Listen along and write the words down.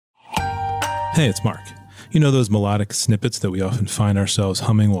Hey, it's Mark. You know those melodic snippets that we often find ourselves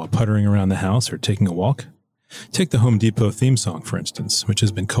humming while puttering around the house or taking a walk? Take the Home Depot theme song, for instance, which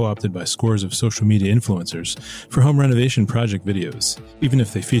has been co-opted by scores of social media influencers for home renovation project videos, even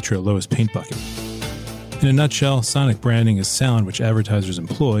if they feature a Lowe's paint bucket. In a nutshell, sonic branding is sound which advertisers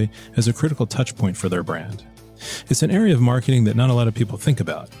employ as a critical touchpoint for their brand. It's an area of marketing that not a lot of people think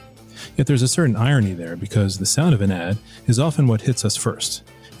about. Yet there's a certain irony there because the sound of an ad is often what hits us first,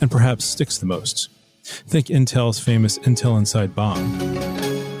 and perhaps sticks the most. Think Intel's famous Intel Inside Bomb,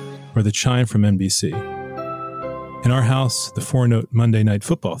 or the chime from NBC. In our house, the four-note Monday Night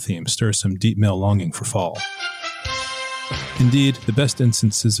Football theme stirs some deep male longing for fall. Indeed, the best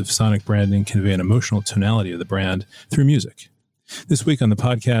instances of sonic branding convey an emotional tonality of the brand through music. This week on the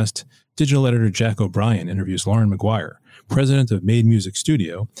podcast, digital editor Jack O'Brien interviews Lauren McGuire, president of M+M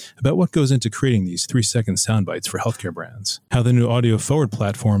Studio, about what goes into creating these 3-second sound bites for healthcare brands, how the new audio-forward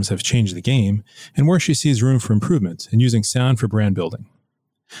platforms have changed the game, and where she sees room for improvement in using sound for brand building.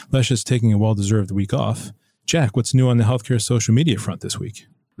 Lesha's taking a well-deserved week off. Jack, what's new on the healthcare social media front this week?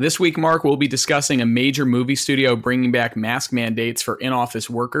 This week, Mark, we'll be discussing a major movie studio bringing back mask mandates for in-office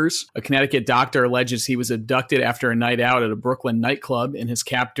workers. A Connecticut doctor alleges he was abducted after a night out at a Brooklyn nightclub, and his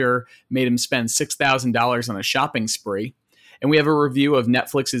captor made him spend $6,000 on a shopping spree. And we have a review of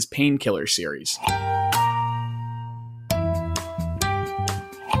Netflix's Painkiller series.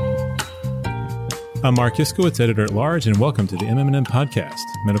 I'm Mark Iskowitz, editor-at-large, and welcome to the MM+M Podcast,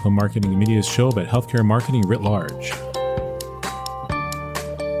 medical marketing and media's show about healthcare marketing writ large.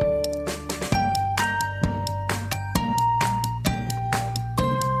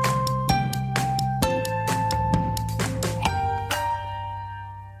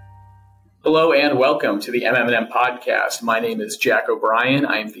 Hello and welcome to the MM+M Podcast. My name is Jack O'Brien.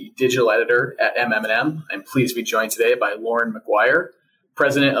 I'm the digital editor at MM+M. I'm pleased to be joined today by Lauren McGuire,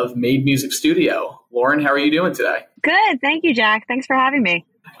 president of M+M Studio. Lauren, how are you doing today? Good. Thank you, Jack. Thanks for having me.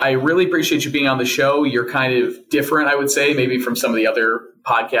 I really appreciate you being on the show. You're kind of different, I would say, maybe from some of the other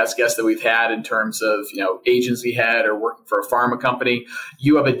podcast guests that we've had in terms of, agency head or working for a pharma company.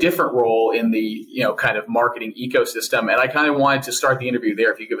 You have a different role in the, kind of marketing ecosystem. And I kind of wanted to start the interview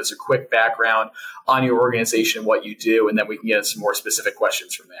there. If you give us a quick background on your organization, what you do, and then we can get into some more specific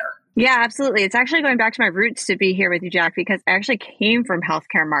questions from there. Yeah, absolutely. It's actually going back to my roots to be here with you, Jack, because I actually came from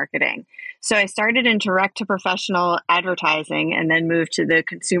healthcare marketing. So I started in direct to professional advertising and then moved to the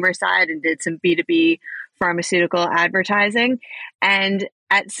consumer side and did some B2B pharmaceutical advertising. And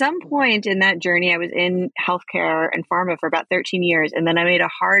at some point in that journey, I was in healthcare and pharma for about 13 years. And then I made a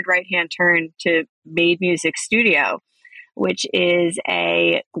hard right-hand turn to M+M Studio, which is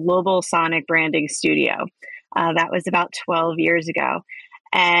a global sonic branding studio. That was about 12 years ago.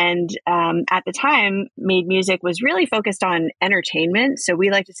 And at the time, Made Music was really focused on entertainment. So we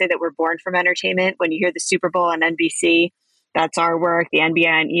like to say that we're born from entertainment. When you hear the Super Bowl on NBC, that's our work. The NBA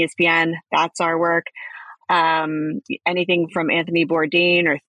and ESPN, that's our work. Anything from Anthony Bourdain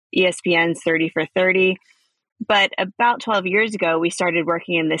or ESPN's 30 for 30. But about 12 years ago, we started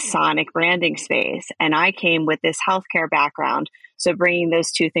working in this sonic branding space. And I came with this healthcare background. So bringing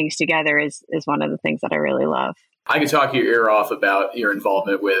those two things together is one of the things that I really love. I could talk your ear off about your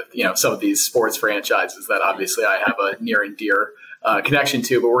involvement with, some of these sports franchises that obviously I have a near and dear connection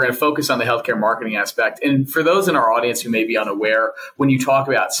to, but we're going to focus on the healthcare marketing aspect. And for those in our audience who may be unaware, when you talk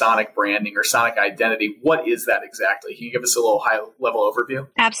about sonic branding or sonic identity, what is that exactly? Can you give us a little high-level overview?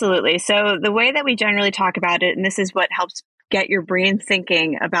 Absolutely. So the way that we generally talk about it, and this is what helps get your brain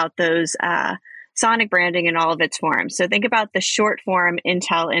thinking about those sonic branding in all of its forms. So think about the short form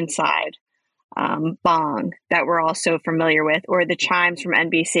Intel Inside. Bong that we're all so familiar with, or the chimes from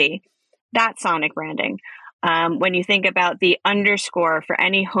NBC. That's sonic branding. When you think about the underscore for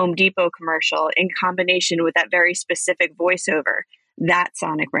any Home Depot commercial in combination with that very specific voiceover, that's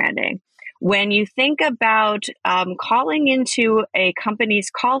sonic branding. When you think about calling into a company's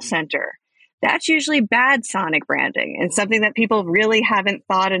call center, that's usually bad sonic branding and something that people really haven't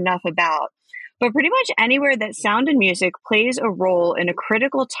thought enough about. But pretty much anywhere that sound and music plays a role in a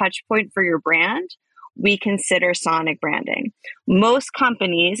critical touch point for your brand, we consider sonic branding. Most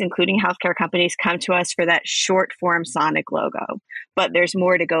companies, including healthcare companies, come to us for that short form sonic logo. But there's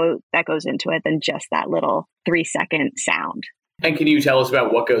more to go that goes into it than just that little 3-second sound. And can you tell us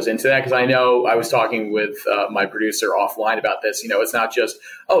about what goes into that? Because I know I was talking with my producer offline about this. It's not just,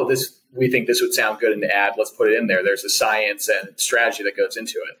 we think this would sound good in the ad, let's put it in there. There's a science and strategy that goes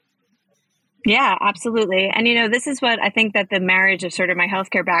into it. Yeah, absolutely. And, this is what I think that the marriage of sort of my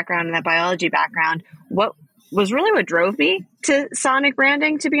healthcare background and that biology background, what was really what drove me to sonic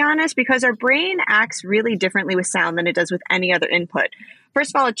branding, to be honest, because our brain acts really differently with sound than it does with any other input.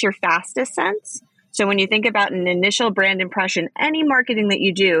 First of all, it's your fastest sense. So when you think about an initial brand impression, any marketing that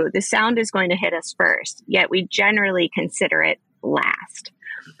you do, the sound is going to hit us first, yet we generally consider it last.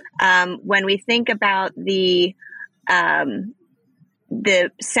 When we think about the sound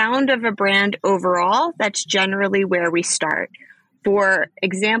of a brand overall, that's generally where we start. For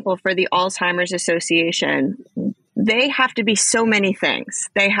example, for the Alzheimer's Association, they have to be so many things.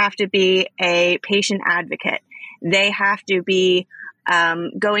 They have to be a patient advocate. They have to be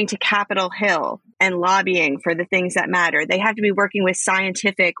going to Capitol Hill and lobbying for the things that matter. They have to be working with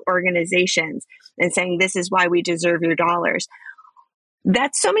scientific organizations and saying, this is why we deserve your dollars.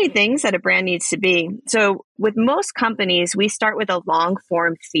 That's so many things that a brand needs to be. So with most companies, we start with a long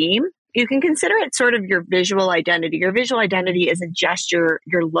form theme. You can consider it sort of your visual identity. Your visual identity isn't just your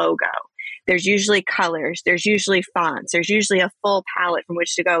logo. There's usually colors. There's usually fonts. There's usually a full palette from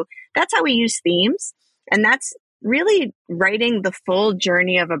which to go. That's how we use themes. And that's really writing the full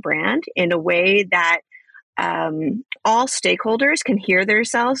journey of a brand in a way that all stakeholders can hear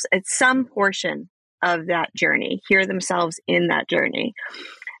themselves at some portion of that journey, hear themselves in that journey.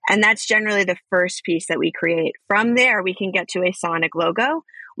 And that's generally the first piece that we create. From there, we can get to a sonic logo.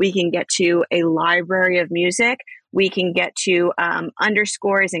 We can get to a library of music. We can get to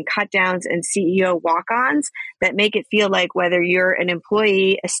underscores and cut downs and CEO walk-ons that make it feel like whether you're an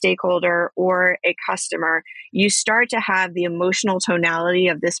employee, a stakeholder, or a customer, you start to have the emotional tonality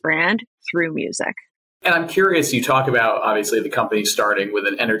of this brand through music. And I'm curious, you talk about, obviously, the company starting with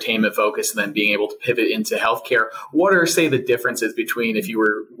an entertainment focus and then being able to pivot into healthcare. What are, say, the differences between if you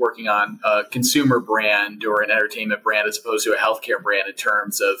were working on a consumer brand or an entertainment brand as opposed to a healthcare brand in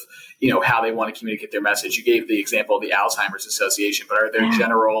terms of, how they want to communicate their message? You gave the example of the Alzheimer's Association, but are there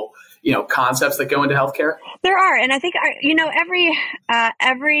general, concepts that go into healthcare? There are. And I think,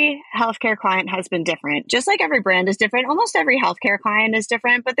 every healthcare client has been different. Just like every brand is different, almost every healthcare client is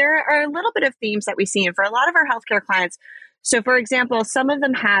different, but there are a little bit of themes that we see. And for a lot of our healthcare clients, so for example, some of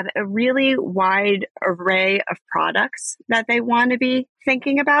them have a really wide array of products that they want to be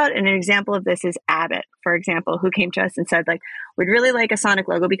thinking about. And an example of this is Abbott, for example, who came to us and said, we'd really like a sonic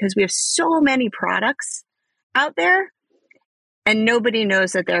logo because we have so many products out there and nobody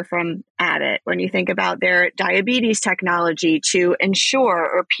knows that they're from Abbott. When you think about their diabetes technology to Ensure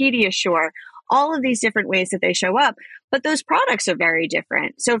or Pediasure, all of these different ways that they show up, but those products are very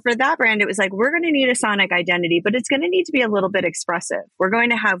different. So for that brand, it was we're going to need a sonic identity, but it's going to need to be a little bit expressive. We're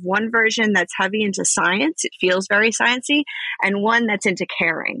going to have one version that's heavy into science. It feels very sciencey, and one that's into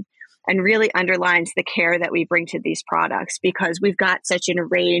caring and really underlines the care that we bring to these products because we've got such a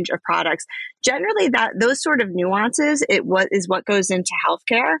range of products. Generally, those sort of nuances is what goes into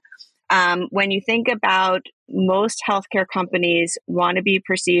healthcare. When you think about most healthcare companies want to be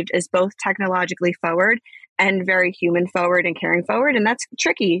perceived as both technologically forward and very human forward and caring forward. And that's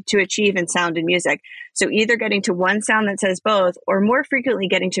tricky to achieve in sound and music. So either getting to one sound that says both, or more frequently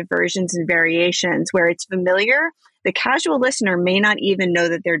getting to versions and variations where it's familiar. The casual listener may not even know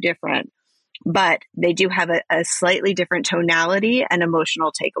that they're different, but they do have a slightly different tonality and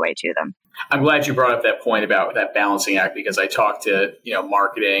emotional takeaway to them. I'm glad you brought up that point about that balancing act because I talk to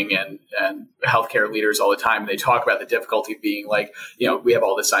marketing and healthcare leaders all the time, and they talk about the difficulty of being we have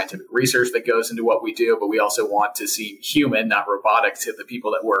all this scientific research that goes into what we do, but we also want to seem human, not robotic, to the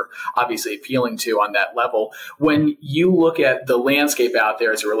people that we're obviously appealing to on that level. When you look at the landscape out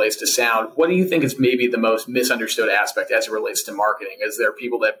there as it relates to sound, what do you think is maybe the most misunderstood aspect as it relates to marketing? Is there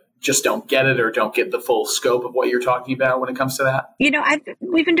people that just don't get it or don't get the full scope of what you're talking about when it comes to that?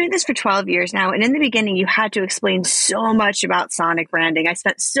 We've been doing this for 12 years now. And in the beginning, you had to explain so much about sonic branding. I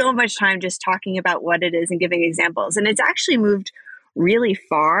spent so much time just talking about what it is and giving examples. And it's actually moved really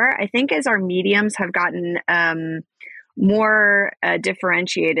far. I think as our mediums have gotten more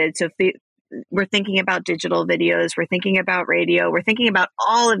differentiated. So we're thinking about digital videos, we're thinking about radio, we're thinking about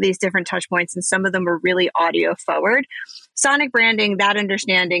all of these different touch points, and some of them are really audio forward. Sonic branding, that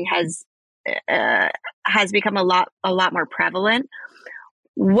understanding has become a lot more prevalent.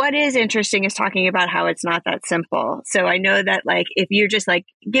 What is interesting is talking about how it's not that simple. So I know that if you're just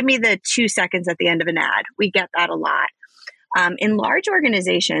give me the 2 seconds at the end of an ad, we get that a lot. In large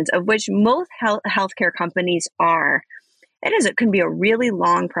organizations, of which most healthcare companies are, it can be a really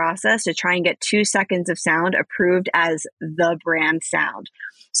long process to try and get 2 seconds of sound approved as the brand sound.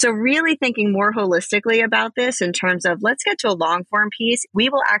 So really thinking more holistically about this in terms of let's get to a long form piece, we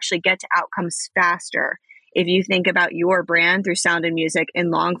will actually get to outcomes faster if you think about your brand through sound and music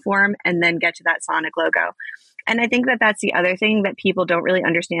in long form and then get to that sonic logo. And I think that that's the other thing that people don't really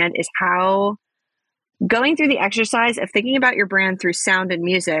understand is how going through the exercise of thinking about your brand through sound and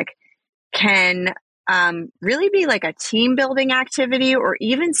music can really be like a team building activity, or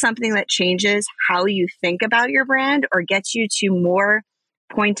even something that changes how you think about your brand or gets you to more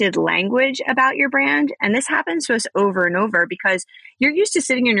pointed language about your brand. And this happens to us over and over because you're used to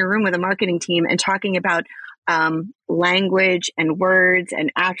sitting in your room with a marketing team and talking about language and words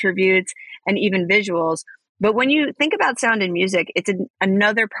and attributes and even visuals. But when you think about sound and music, it's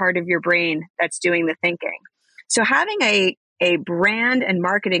another part of your brain that's doing the thinking. So having a brand and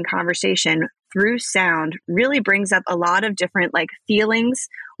marketing conversation through sound really brings up a lot of different feelings.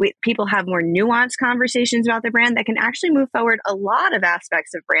 People have more nuanced conversations about their brand that can actually move forward a lot of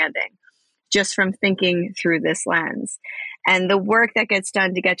aspects of branding just from thinking through this lens. And the work that gets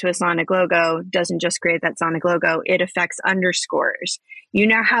done to get to a sonic logo doesn't just create that sonic logo, it affects underscores. You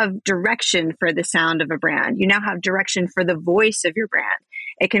now have direction for the sound of a brand. You now have direction for the voice of your brand.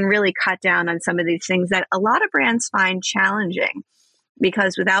 It can really cut down on some of these things that a lot of brands find challenging,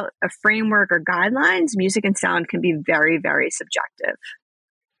 because without a framework or guidelines, music and sound can be very, very subjective.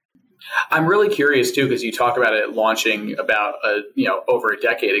 I'm really curious too, because you talk about it launching about over a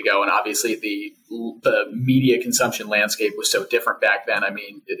decade ago, and obviously the media consumption landscape was so different back then. I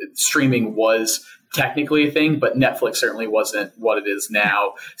mean, streaming was technically a thing, but Netflix certainly wasn't what it is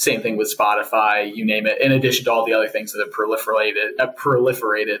now. Same thing with Spotify, you name it. In addition to all the other things that have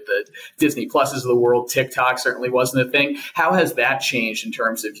proliferated, the Disney Pluses of the world, TikTok certainly wasn't a thing. How has that changed in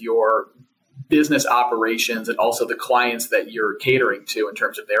terms of your business operations and also the clients that you're catering to in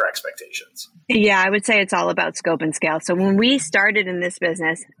terms of their expectations? Yeah, I would say it's all about scope and scale. So when we started in this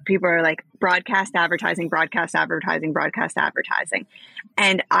business, people are like broadcast advertising, broadcast advertising, broadcast advertising.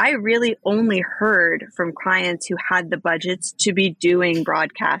 And I really only heard from clients who had the budgets to be doing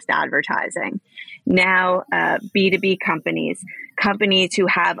broadcast advertising. Now, B2B companies who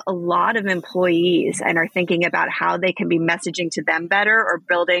have a lot of employees and are thinking about how they can be messaging to them better or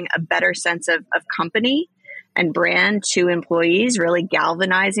building a better sense of company and brand to employees, really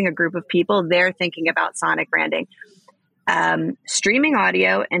galvanizing a group of people, they're thinking about sonic branding. Streaming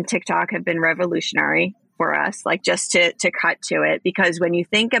audio and TikTok have been revolutionary for us, just to cut to it, because when you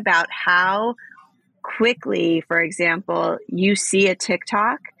think about how quickly, for example, you see a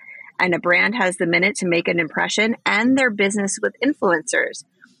TikTok and a brand has the minute to make an impression and their business with influencers,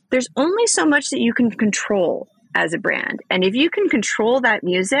 there's only so much that you can control as a brand. And if you can control that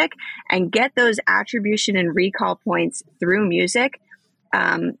music and get those attribution and recall points through music,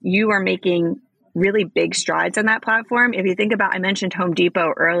 you are making really big strides on that platform. If you think about, I mentioned Home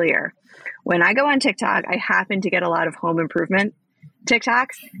Depot earlier. When I go on TikTok, I happen to get a lot of home improvement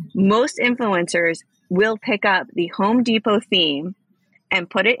TikToks. Most influencers will pick up the Home Depot theme and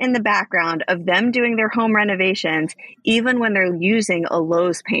put it in the background of them doing their home renovations, even when they're using a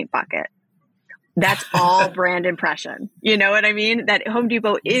Lowe's paint bucket. That's all brand impression. You know what I mean? That Home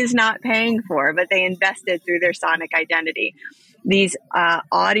Depot is not paying for, but they invested through their sonic identity. These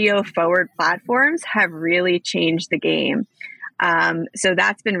audio forward platforms have really changed the game. So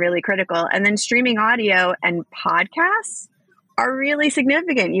that's been really critical. And then streaming audio and podcasts are really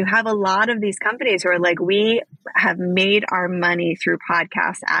significant. You have a lot of these companies who are like, we have made our money through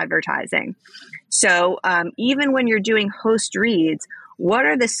podcast advertising. So even when you're doing host reads, what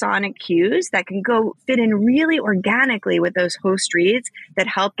are the sonic cues that can go fit in really organically with those host reads that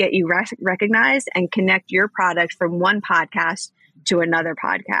help get you recognized and connect your product from one podcast to another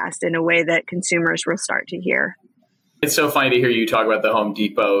podcast in a way that consumers will start to hear? It's so funny to hear you talk about the Home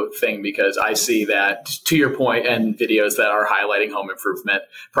Depot thing, because I see that, to your point, and videos that are highlighting home improvement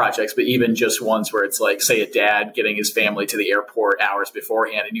projects, but even just ones where it's like, say, a dad getting his family to the airport hours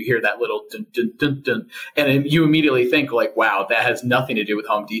beforehand, and you hear that little dun, dun, dun, dun, and then you immediately think like, wow, that has nothing to do with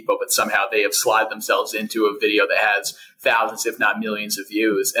Home Depot, but somehow they have slid themselves into a video that has thousands, if not millions of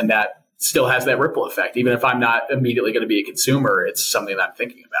views, and that still has that ripple effect. Even if I'm not immediately going to be a consumer, it's something that I'm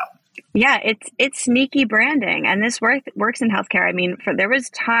thinking about. Yeah, it's sneaky branding, and this works in healthcare. I mean, there was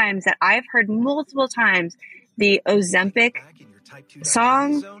times that I've heard multiple times the Ozempic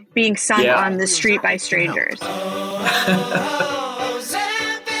song being sung on the street by strangers.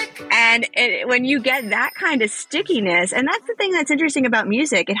 And when you get that kind of stickiness, and that's the thing that's interesting about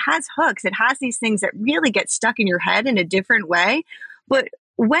music, it has hooks, it has these things that really get stuck in your head in a different way. But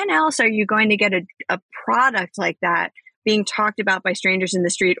when else are you going to get a product like that being talked about by strangers in the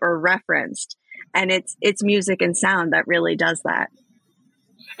street or referenced? And it's music and sound that really does that.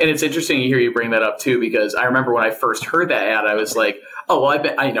 And it's interesting to hear you bring that up too, because I remember when I first heard that ad, I was like, oh,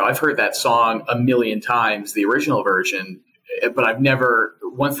 well, I've heard that song a million times, the original version, but I've never,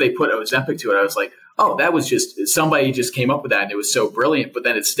 once they put Ozempic to it, I was like, oh, that was just somebody just came up with that and it was so brilliant, but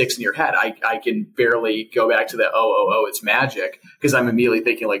then it sticks in your head. I can barely go back to the, it's magic, because I'm immediately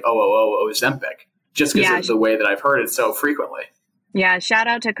thinking like, Ozempic, just because of the way that I've heard it so frequently. Yeah, shout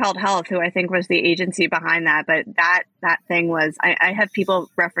out to Cult Health, who I think was the agency behind that. But that thing was, I have people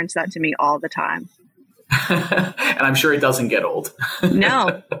reference that to me all the time. And I'm sure it doesn't get old.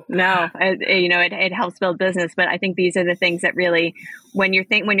 No. It helps build business. But I think these are the things that really, when you're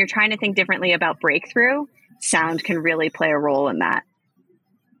trying to think differently about breakthrough, sound can really play a role in that.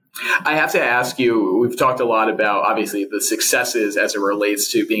 I have to ask you, we've talked a lot about obviously the successes as it relates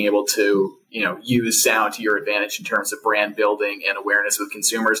to being able to, use sound to your advantage in terms of brand building and awareness with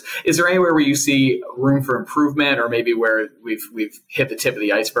consumers. Is there anywhere where you see room for improvement, or maybe where we've hit the tip of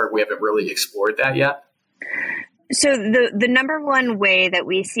the iceberg? We haven't really explored that yet. So the number one way that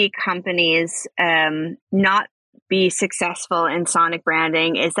we see companies not be successful in sonic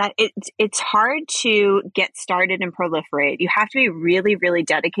branding is that it's hard to get started and proliferate. You have to be really, really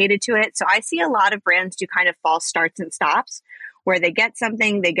dedicated to it. So I see a lot of brands do kind of false starts and stops, where they get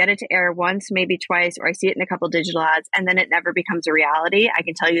something, they get it to air once, maybe twice, or I see it in a couple digital ads, and then it never becomes a reality. I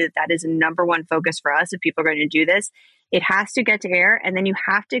can tell you that is a number one focus for us if people are going to do this. It has to get to air, and then you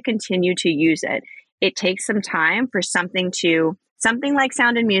have to continue to use it. It takes some time for something like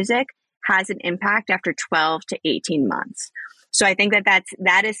Sound and Music has an impact after 12 to 18 months. So I think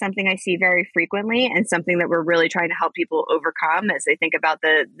that is something I see very frequently, and something that we're really trying to help people overcome as they think about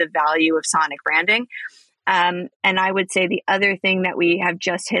the value of sonic branding. And I would say the other thing that we have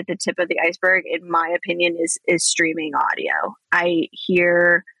just hit the tip of the iceberg, in my opinion, is streaming audio. I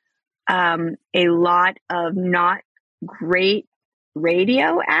hear a lot of not great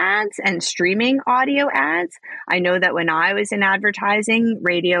radio ads and streaming audio ads. I know that when I was in advertising,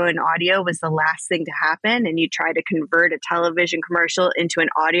 radio and audio was the last thing to happen, and you try to convert a television commercial into an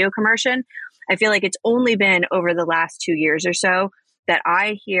audio commercial. I feel like it's only been over the last 2 years or so that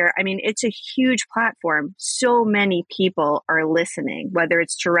I hear, it's a huge platform. So many people are listening, whether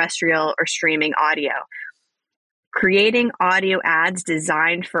it's terrestrial or streaming audio. Creating audio ads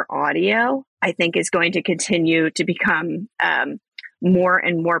designed for audio, I think, is going to continue to become more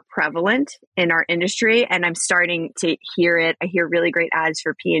and more prevalent in our industry. And I'm starting to hear it. I hear really great ads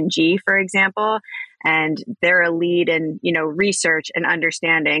for P&G, for example, and they're a lead in, research and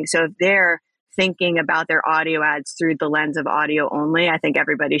understanding. So if they're thinking about their audio ads through the lens of audio only, I think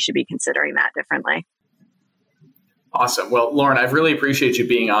everybody should be considering that differently. Awesome. Well, Lauren, I really appreciate you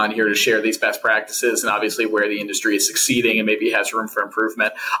being on here to share these best practices and obviously where the industry is succeeding and maybe has room for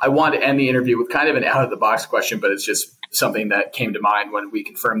improvement. I want to end the interview with kind of an out-of-the-box question, but it's just something that came to mind when we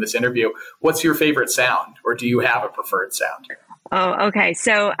confirmed this interview. What's your favorite sound, or do you have a preferred sound? Oh, okay.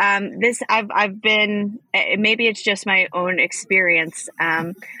 So I've been, maybe it's just my own experience.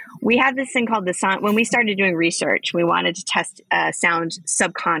 We had this thing called the sound. When we started doing research, we wanted to test sound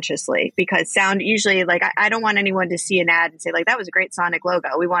subconsciously, because sound usually, like, I don't want anyone to see an ad and say, like, that was a great Sonic logo.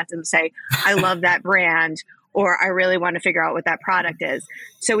 We want them to say, I love that brand, or I really want to figure out what that product is.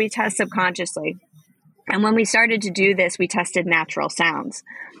 So we test subconsciously. And when we started to do this, we tested natural sounds.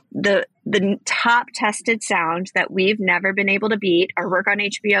 The top tested sound that we've never been able to beat, our work on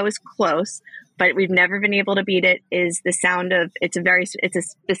HBO is close, but we've never been able to beat it, is the sound of, it's a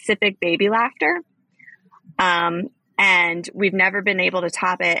specific baby laughter. And we've never been able to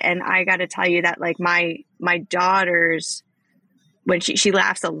top it. And I got to tell you that, like, my daughter's, when she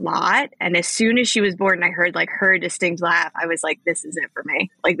laughs a lot, and as soon as she was born, I heard, like, her distinct laugh, I was like, this is it for me.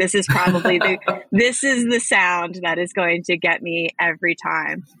 Like, this is probably this is the sound that is going to get me every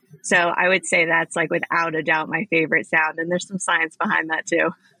time. So I would say that's, like, without a doubt, my favorite sound. And there's some science behind that too.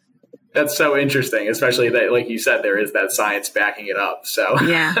 That's so interesting, especially that, like you said, there is that science backing it up. So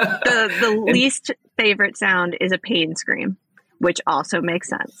yeah, the least favorite sound is a pain scream, which also makes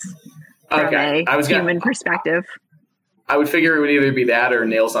sense from a human perspective. I would figure it would either be that or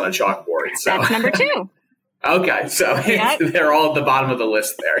nails on a chalkboard. So. That's number 2. Okay, so they're all at the bottom of the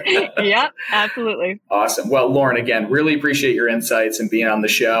list there. Yep, absolutely. Awesome. Well, Lauren, again, really appreciate your insights and being on the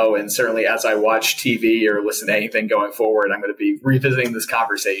show. And certainly as I watch TV or listen to anything going forward, I'm going to be revisiting this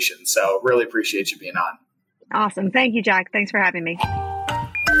conversation. So really appreciate you being on. Awesome. Thank you, Jack. Thanks for having me.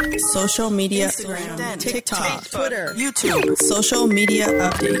 Social media, Instagram, TikTok, Twitter, YouTube, social media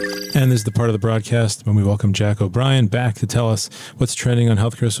update. And this is the part of the broadcast when we welcome Jack O'Brien back to tell us what's trending on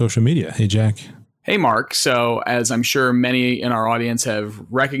healthcare social media. Hey, Jack. Hey, Mark. So as I'm sure many in our audience have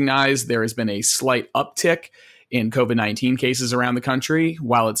recognized, there has been a slight uptick in COVID-19 cases around the country.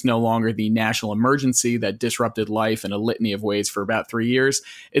 While it's no longer the national emergency that disrupted life in a litany of ways for about 3 years,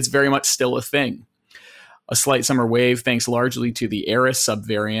 it's very much still a thing. A slight summer wave, thanks largely to the Eris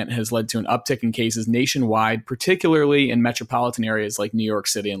subvariant, has led to an uptick in cases nationwide, particularly in metropolitan areas like New York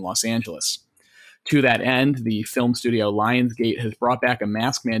City and Los Angeles. To that end, the film studio Lionsgate has brought back a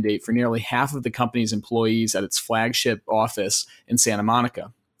mask mandate for nearly half of the company's employees at its flagship office in Santa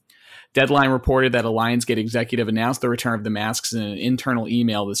Monica. Deadline reported that a Lionsgate executive announced the return of the masks in an internal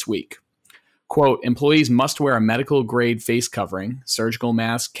email this week. Quote, employees must wear a medical-grade face covering, surgical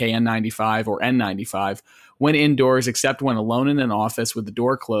mask, KN95 or N95, when indoors except when alone in an office with the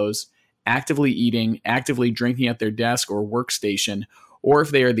door closed, actively eating, actively drinking at their desk or workstation, or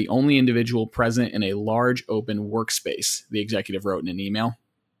if they are the only individual present in a large open workspace, the executive wrote in an email.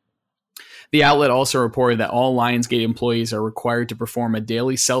 The outlet also reported that all Lionsgate employees are required to perform a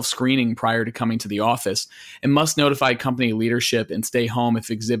daily self-screening prior to coming to the office and must notify company leadership and stay home if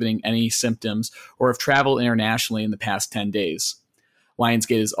exhibiting any symptoms or have traveled internationally in the past 10 days.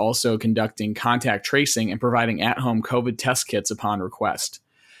 Lionsgate is also conducting contact tracing and providing at-home COVID test kits upon request.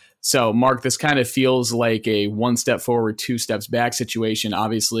 So, Mark, this kind of feels like a one step forward, two steps back situation.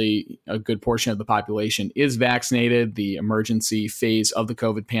 Obviously, a good portion of the population is vaccinated. The emergency phase of the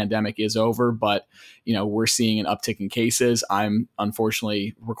COVID pandemic is over, but, we're seeing an uptick in cases. I'm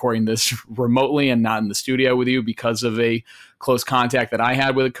unfortunately recording this remotely and not in the studio with you because of a close contact that I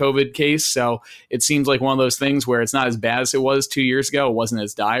had with a COVID case. So it seems like one of those things where it's not as bad as it was 2 years ago. It wasn't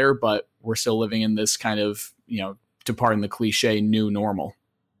as dire, but we're still living in this kind of, to pardon the cliche, new normal.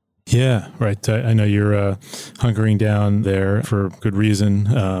 Yeah, right. I know you're hunkering down there for good reason,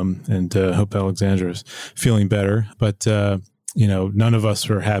 and hope Alexandra's feeling better. But, none of us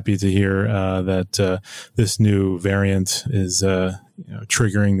are happy to hear that this new variant is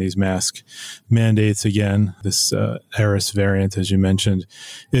triggering these mask mandates again. This Eris variant, as you mentioned,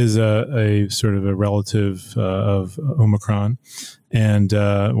 is a sort of a relative of Omicron. And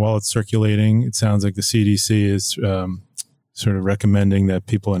while it's circulating, it sounds like the CDC is sort of recommending that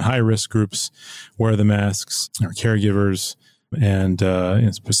people in high-risk groups wear the masks, or caregivers, and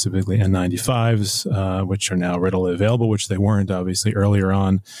specifically N95s, which are now readily available, which they weren't, obviously, earlier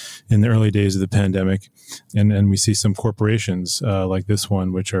on in the early days of the pandemic. And we see some corporations like this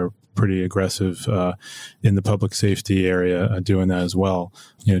one, which are pretty aggressive in the public safety area, doing that as well.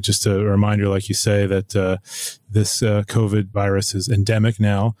 Just a reminder, like you say, that this COVID virus is endemic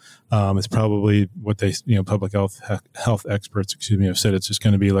now. It's probably what they, public health experts, have said. It's just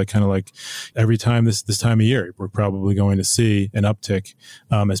going to be kind of like every time this time of year, we're probably going to see an uptick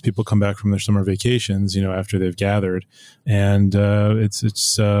as people come back from their summer vacations, after they've gathered, and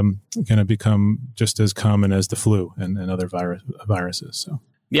it's going to become just as common as the flu and other viruses. So.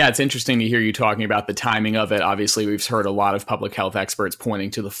 Yeah, it's interesting to hear you talking about the timing of it. Obviously, we've heard a lot of public health experts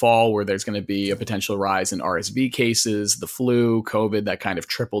pointing to the fall where there's going to be a potential rise in RSV cases, the flu, COVID, that kind of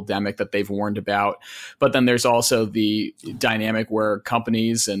triple-demic that they've warned about. But then there's also the dynamic where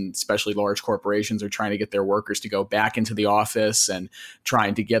companies and especially large corporations are trying to get their workers to go back into the office and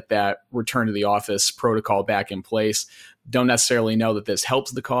trying to get that return to the office protocol back in place. Don't necessarily know that this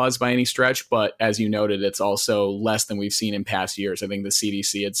helps the cause by any stretch, but as you noted, it's also less than we've seen in past years. I think the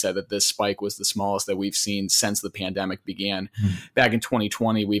CDC had said that this spike was the smallest that we've seen since the pandemic began. Back in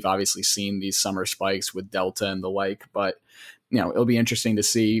 2020, we've obviously seen these summer spikes with Delta and the like, but it'll be interesting to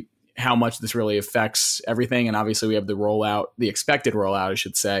see how much this really affects everything. And obviously we have the expected rollout, I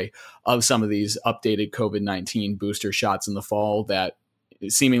should say, of some of these updated COVID-19 booster shots in the fall that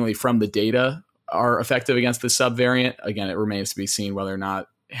seemingly from the data are effective against the subvariant. Again, it remains to be seen whether or not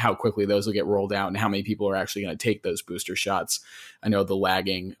how quickly those will get rolled out and how many people are actually going to take those booster shots. I know the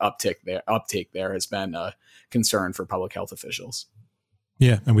lagging uptake there has been a concern for public health officials.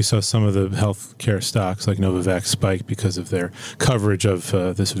 Yeah, and we saw some of the healthcare stocks like Novavax spike because of their coverage of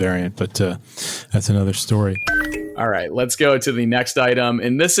this variant, but that's another story. All right, let's go to the next item.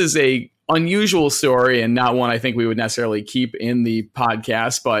 And this is a unusual story and not one I think we would necessarily keep in the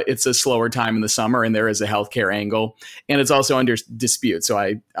podcast, but it's a slower time in the summer and there is a healthcare angle and it's also under dispute. So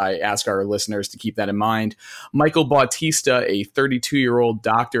I ask our listeners to keep that in mind. Michael Bautista, a 32-year-old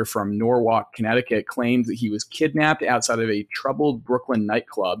doctor from Norwalk, Connecticut, claimed that he was kidnapped outside of a troubled Brooklyn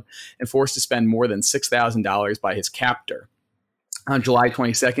nightclub and forced to spend more than $6,000 by his captor. On July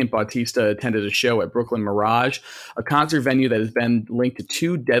 22nd, Bautista attended a show at Brooklyn Mirage, a concert venue that has been linked to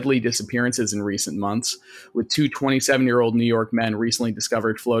two deadly disappearances in recent months, with two 27-year-old New York men recently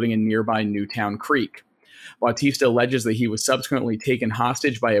discovered floating in nearby Newtown Creek. Bautista alleges that he was subsequently taken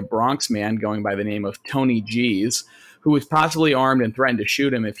hostage by a Bronx man going by the name of Tony G's, who was possibly armed and threatened to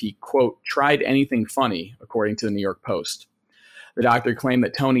shoot him if he, quote, tried anything funny, according to the New York Post. The doctor claimed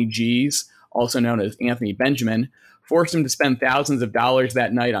that Tony G's, also known as Anthony Benjamin, forced him to spend thousands of dollars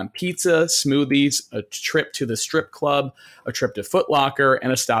that night on pizza, smoothies, a trip to the strip club, a trip to Foot Locker,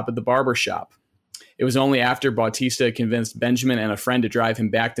 and a stop at the barber shop. It was only after Bautista convinced Benjamin and a friend to drive him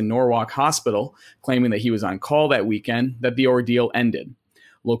back to Norwalk Hospital, claiming that he was on call that weekend, that the ordeal ended.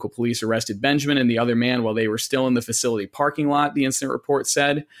 Local police arrested Benjamin and the other man while they were still in the facility parking lot, the incident report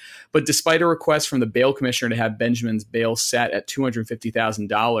said. But despite a request from the bail commissioner to have Benjamin's bail set at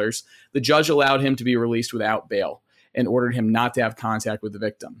 $250,000, the judge allowed him to be released without bail and ordered him not to have contact with the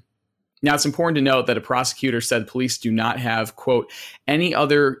victim. Now, it's important to note that a prosecutor said police do not have, quote, any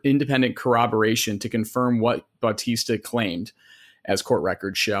other independent corroboration to confirm what Bautista claimed, as court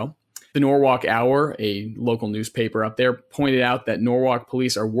records show. The Norwalk Hour, a local newspaper up there, pointed out that Norwalk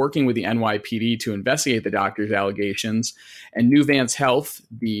police are working with the NYPD to investigate the doctor's allegations, and Nuvance Health,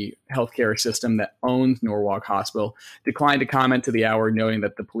 the healthcare system that owns Norwalk Hospital, declined to comment to the Hour, noting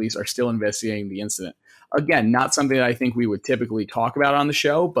that the police are still investigating the incident. Again, not something that I think we would typically talk about on the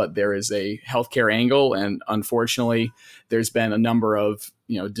show, but there is a healthcare angle, and unfortunately, there's been a number of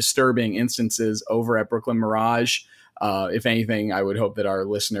disturbing instances over at Brooklyn Mirage. If anything, I would hope that our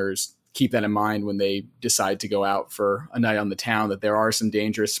listeners keep that in mind when they decide to go out for a night on the town, that there are some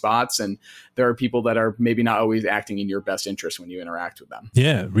dangerous spots and there are people that are maybe not always acting in your best interest when you interact with them.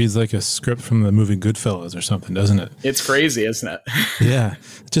 Yeah, it reads like a script from the movie Goodfellas or something, doesn't it? It's crazy, isn't it? Yeah,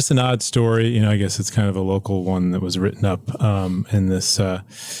 just an odd story. I guess it's kind of a local one that was written up in this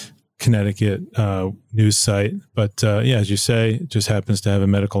Connecticut news site. But as you say, it just happens to have a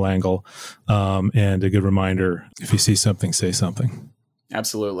medical angle and a good reminder, if you see something, say something.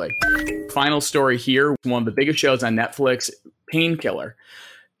 Absolutely. Final story here. One of the biggest shows on Netflix, Painkiller.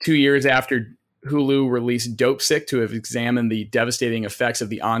 2 years after Hulu released Dopesick to have examined the devastating effects of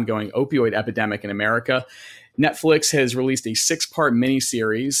the ongoing opioid epidemic in America, Netflix has released a 6-part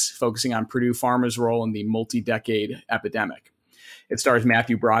miniseries focusing on Purdue Pharma's role in the multi-decade epidemic. It stars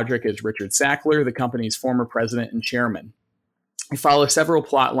Matthew Broderick as Richard Sackler, the company's former president and chairman. It follows several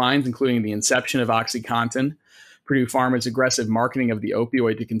plot lines, including the inception of OxyContin, Purdue Pharma's aggressive marketing of the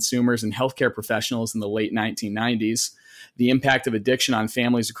opioid to consumers and healthcare professionals in the late 1990s, the impact of addiction on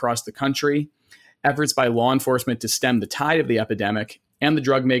families across the country, efforts by law enforcement to stem the tide of the epidemic, and the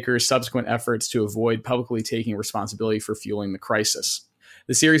drug makers' subsequent efforts to avoid publicly taking responsibility for fueling the crisis.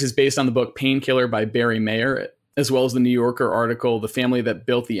 The series is based on the book Painkiller by Barry Mayer, as well as the New Yorker article The Family That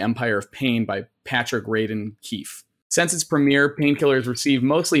Built the Empire of Pain by Patrick Radden Keefe. Since its premiere, Painkiller has received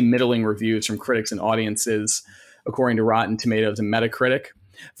mostly middling reviews from critics and audiences, according to Rotten Tomatoes and Metacritic.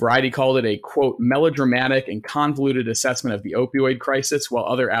 Variety called it a, quote, melodramatic and convoluted assessment of the opioid crisis, while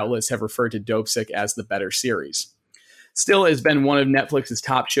other outlets have referred to Dopesick as the better series. Still, it has been one of Netflix's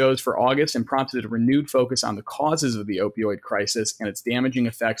top shows for August and prompted a renewed focus on the causes of the opioid crisis and its damaging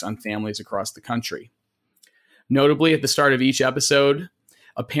effects on families across the country. Notably, at the start of each episode,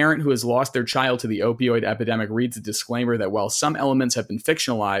 a parent who has lost their child to the opioid epidemic reads a disclaimer that while some elements have been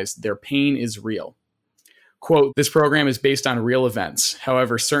fictionalized, their pain is real. Quote, this program is based on real events.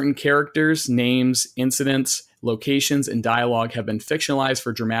 However, certain characters, names, incidents, locations, and dialogue have been fictionalized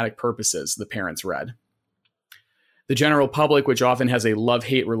for dramatic purposes, the parents read. The general public, which often has a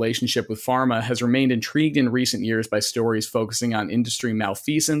love-hate relationship with pharma, has remained intrigued in recent years by stories focusing on industry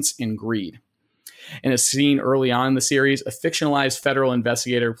malfeasance and greed. In a scene early on in the series, a fictionalized federal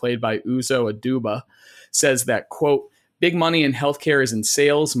investigator played by Uzo Aduba says that, quote, big money in healthcare is in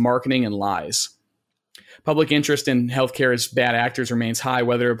sales, marketing, and lies. Public interest in healthcare as bad actors remains high,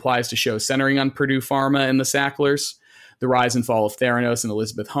 whether it applies to shows centering on Purdue Pharma and the Sacklers, the rise and fall of Theranos and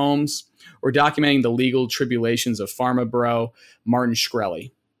Elizabeth Holmes, or documenting the legal tribulations of pharma bro Martin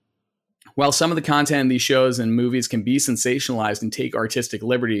Shkreli. While some of the content in these shows and movies can be sensationalized and take artistic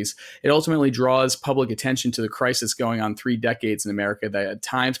liberties, it ultimately draws public attention to the crisis going on 3 decades in America that at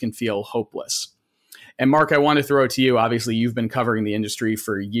times can feel hopeless. And Mark, I want to throw it to you. Obviously, you've been covering the industry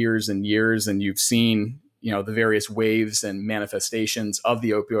for years and years, and you've seen the various waves and manifestations of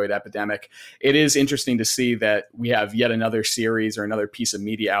the opioid epidemic. It is interesting to see that we have yet another series or another piece of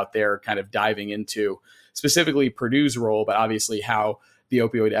media out there kind of diving into specifically Purdue's role, but obviously how the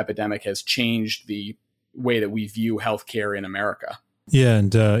opioid epidemic has changed the way that we view healthcare in America. Yeah,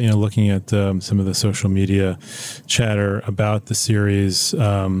 and looking at some of the social media chatter about the series,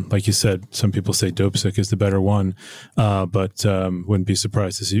 like you said, some people say Dopesick is the better one, but wouldn't be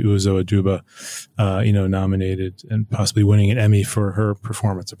surprised to see Uzo Aduba, nominated and possibly winning an Emmy for her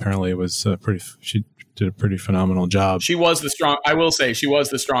performance. Apparently, it was she did a pretty phenomenal job. She was I will say she was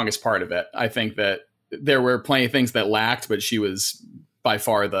the strongest part of it. I think that there were plenty of things that lacked, but she was by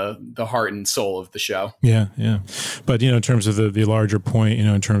far the heart and soul of the show. Yeah. But, in terms of the larger point,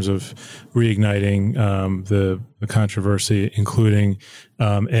 in terms of reigniting the controversy, including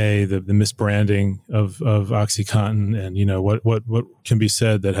the misbranding of OxyContin, and, what can be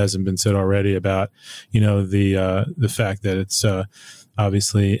said that hasn't been said already about, the fact that it's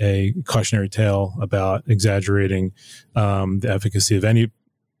obviously a cautionary tale about exaggerating the efficacy of any,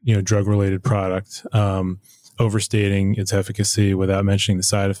 drug-related product, overstating its efficacy without mentioning the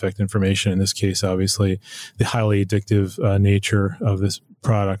side effect information. In this case, obviously, the highly addictive nature of this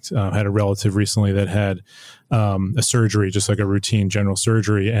product. Had a relative recently that had a surgery, just like a routine general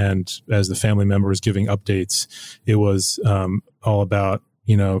surgery. And as the family member was giving updates, it was all about,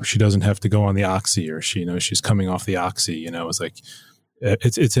 she doesn't have to go on the oxy, or she's coming off the oxy. It was like,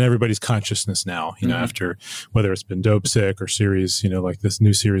 it's in everybody's consciousness now, after whether it's been Dope Sick or series, like this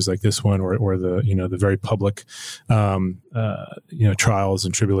new series like this one, or the, the very public, trials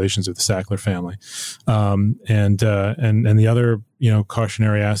and tribulations of the Sackler family. And the other,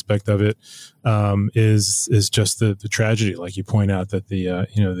 cautionary aspect of it, is just the tragedy. Like you point out that the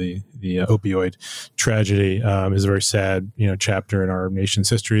opioid tragedy, is a very sad, chapter in our nation's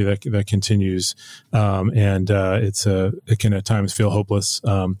history that continues. And it can at times feel hopeless.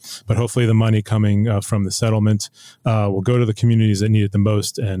 But hopefully the money coming from the settlement will go to the communities that need it the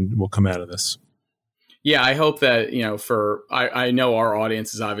most, and we'll come out of this. Yeah, I hope that, I know our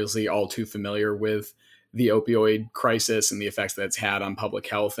audience is obviously all too familiar with the opioid crisis and the effects that it's had on public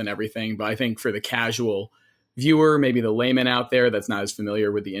health and everything. But I think for the casual viewer, maybe the layman out there that's not as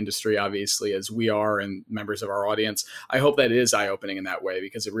familiar with the industry, obviously, as we are and members of our audience, I hope that it is eye-opening in that way,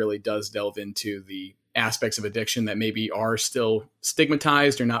 because it really does delve into the aspects of addiction that maybe are still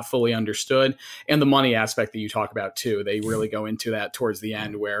stigmatized or not fully understood. And the money aspect that you talk about too. They really go into that towards the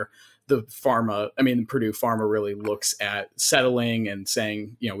end, where the Purdue Pharma really looks at settling and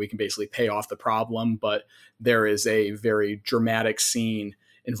saying, we can basically pay off the problem. But there is a very dramatic scene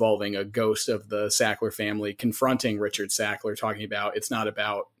involving a ghost of the Sackler family confronting Richard Sackler, talking about it's not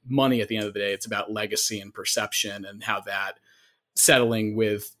about money at the end of the day. It's about legacy and perception, and how that settling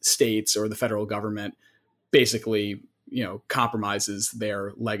with states or the federal government basically, compromises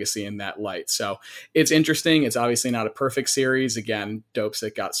their legacy in that light. So it's interesting. It's obviously not a perfect series. Again, Dope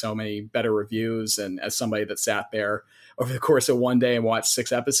Sick got so many better reviews. And as somebody that sat there over the course of one day and watched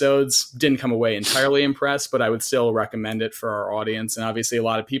 6 episodes, didn't come away entirely impressed, but I would still recommend it for our audience. And obviously a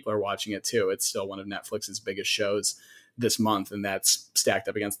lot of people are watching it too. It's still one of Netflix's biggest shows this month. And that's stacked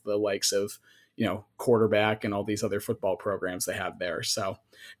up against the likes of, Quarterback and all these other football programs they have there. So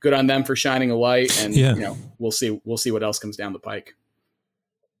good on them for shining a light, and, we'll see what else comes down the pike.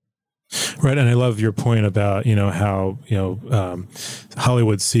 Right. And I love your point about, how,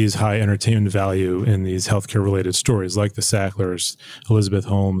 Hollywood sees high entertainment value in these healthcare related stories, like the Sacklers, Elizabeth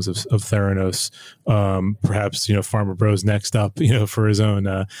Holmes of Theranos, perhaps, Farmer Bros next up, for his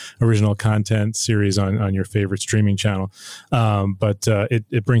own original content series on your favorite streaming channel. But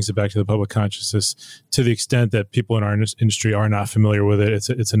it brings it back to the public consciousness to the extent that people in our industry are not familiar with it.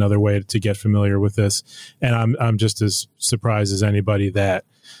 It's another way to get familiar with this. And I'm just as surprised as anybody that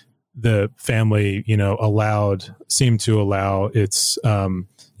the family, seemed to allow its,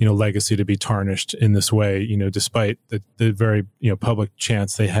 legacy to be tarnished in this way, despite the very, public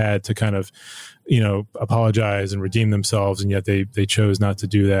chance they had to kind of, apologize and redeem themselves. And yet they chose not to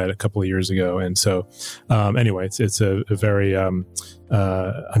do that a couple of years ago. And so, anyway, it's a very,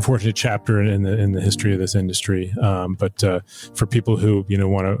 unfortunate chapter in the history of this industry. But for people who,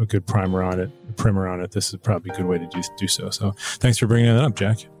 want a good primer on it, this is probably a good way to do so. So thanks for bringing that up,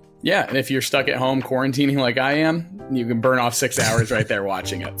 Jack. Yeah, and if you're stuck at home quarantining like I am, you can burn off 6 hours right there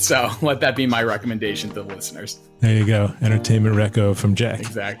watching it. So let that be my recommendation to the listeners. There you go. Entertainment reco from Jack.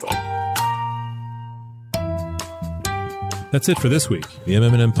 Exactly. That's it for this week. The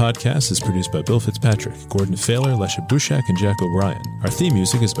MM+M Podcast is produced by Bill Fitzpatrick, Gordon Failer, Lesha Bushak, and Jack O'Brien. Our theme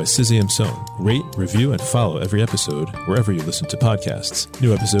music is by Sizzy Amson. Rate, review, and follow every episode wherever you listen to podcasts.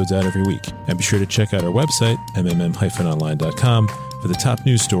 New episodes out every week. And be sure to check out our website, mmm-online.com, for the top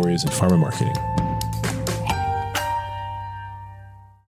news stories in pharma marketing.